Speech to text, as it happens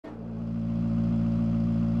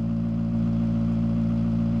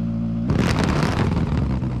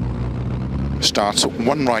starts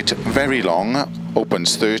 1 right very long,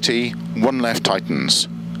 opens 30, 1 left tightens.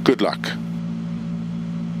 Good luck.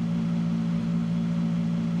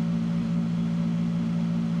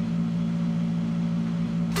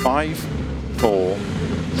 5, 4,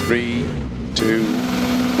 3, 2,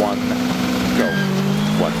 1, go.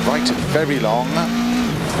 1 right very long,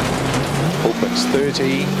 opens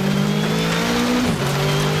 30,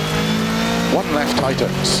 1 left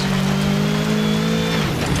tightens.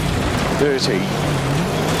 30,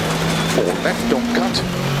 4 left, don't cut,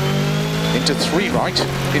 into 3 right,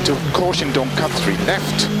 into caution, don't cut, 3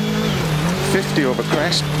 left, 50 over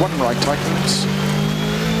crest, 1 right tightens,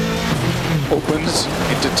 opens,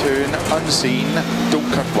 into turn, unseen, don't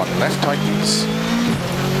cut, 1 left tightens,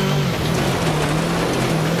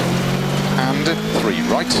 and 3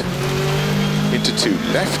 right, into 2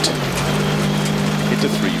 left, into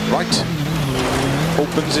 3 right,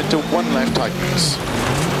 opens into 1 left tightens,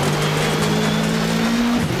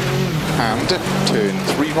 and turn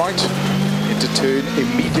 3 right, into turn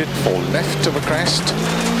immediate 4 left of a crest,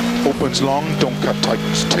 opens long, don't cut,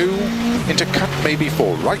 tightens 2, into cut maybe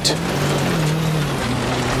 4 right,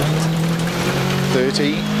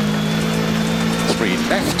 30, 3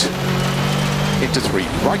 left, into 3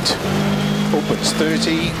 right, opens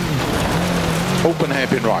 30, open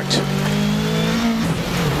hairpin right,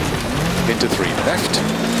 into 3 left,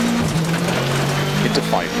 into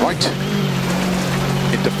 5 right,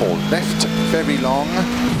 into 4 left, very long,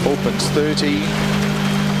 opens 30, 3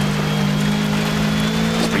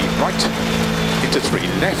 right, into 3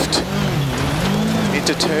 left,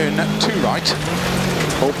 into turn 2 right,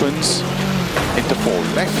 opens, into 4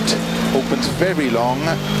 left, opens very long,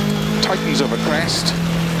 tightens over crest,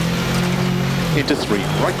 into 3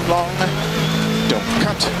 right long, don't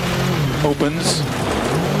cut, opens,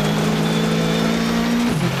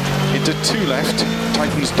 into 2 left,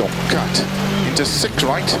 tightens, don't cut, into 6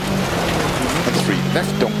 right, and 3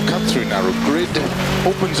 left, don't cut through narrow grid,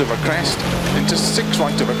 opens over crest, into 6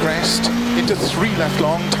 right over crest, into 3 left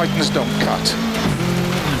long, tightens, don't cut,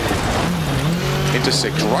 into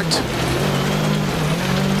 6 right,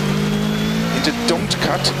 into don't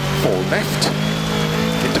cut, 4 left,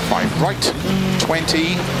 into 5 right,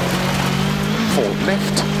 20, 4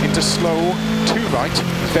 left, into slow, 2 right,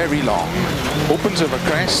 very long, opens over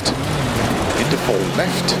crest, into 4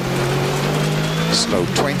 left, slow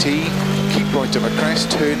 20, keep right over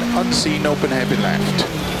crest, turn unseen, open hairpin left.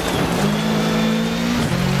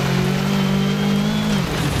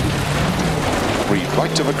 3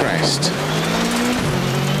 right over crest,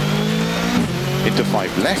 into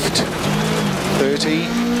 5 left, 30,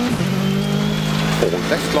 4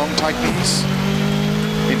 left long tightens,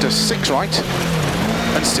 into 6 right,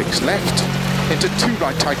 and 6 left, into 2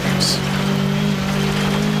 right tightens,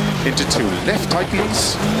 into 2 left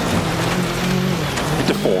tightens,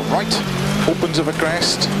 into 4 right, opens over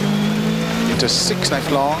crest, into 6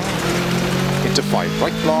 left long, into 5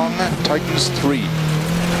 right long, tightens 3,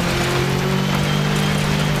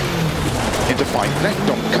 into 5 left,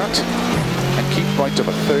 don't cut, and keep right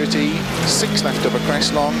over 30, 6 left over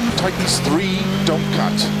crest long, tightens 3, don't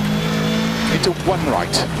cut, into 1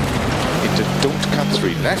 right, into don't cut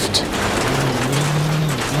 3 left,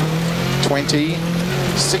 20,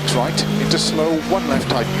 6 right, into slow 1 left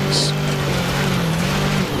tightens,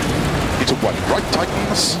 into 1 right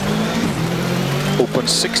tightens, open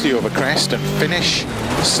 60 over crest and finish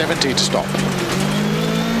 70 to stop.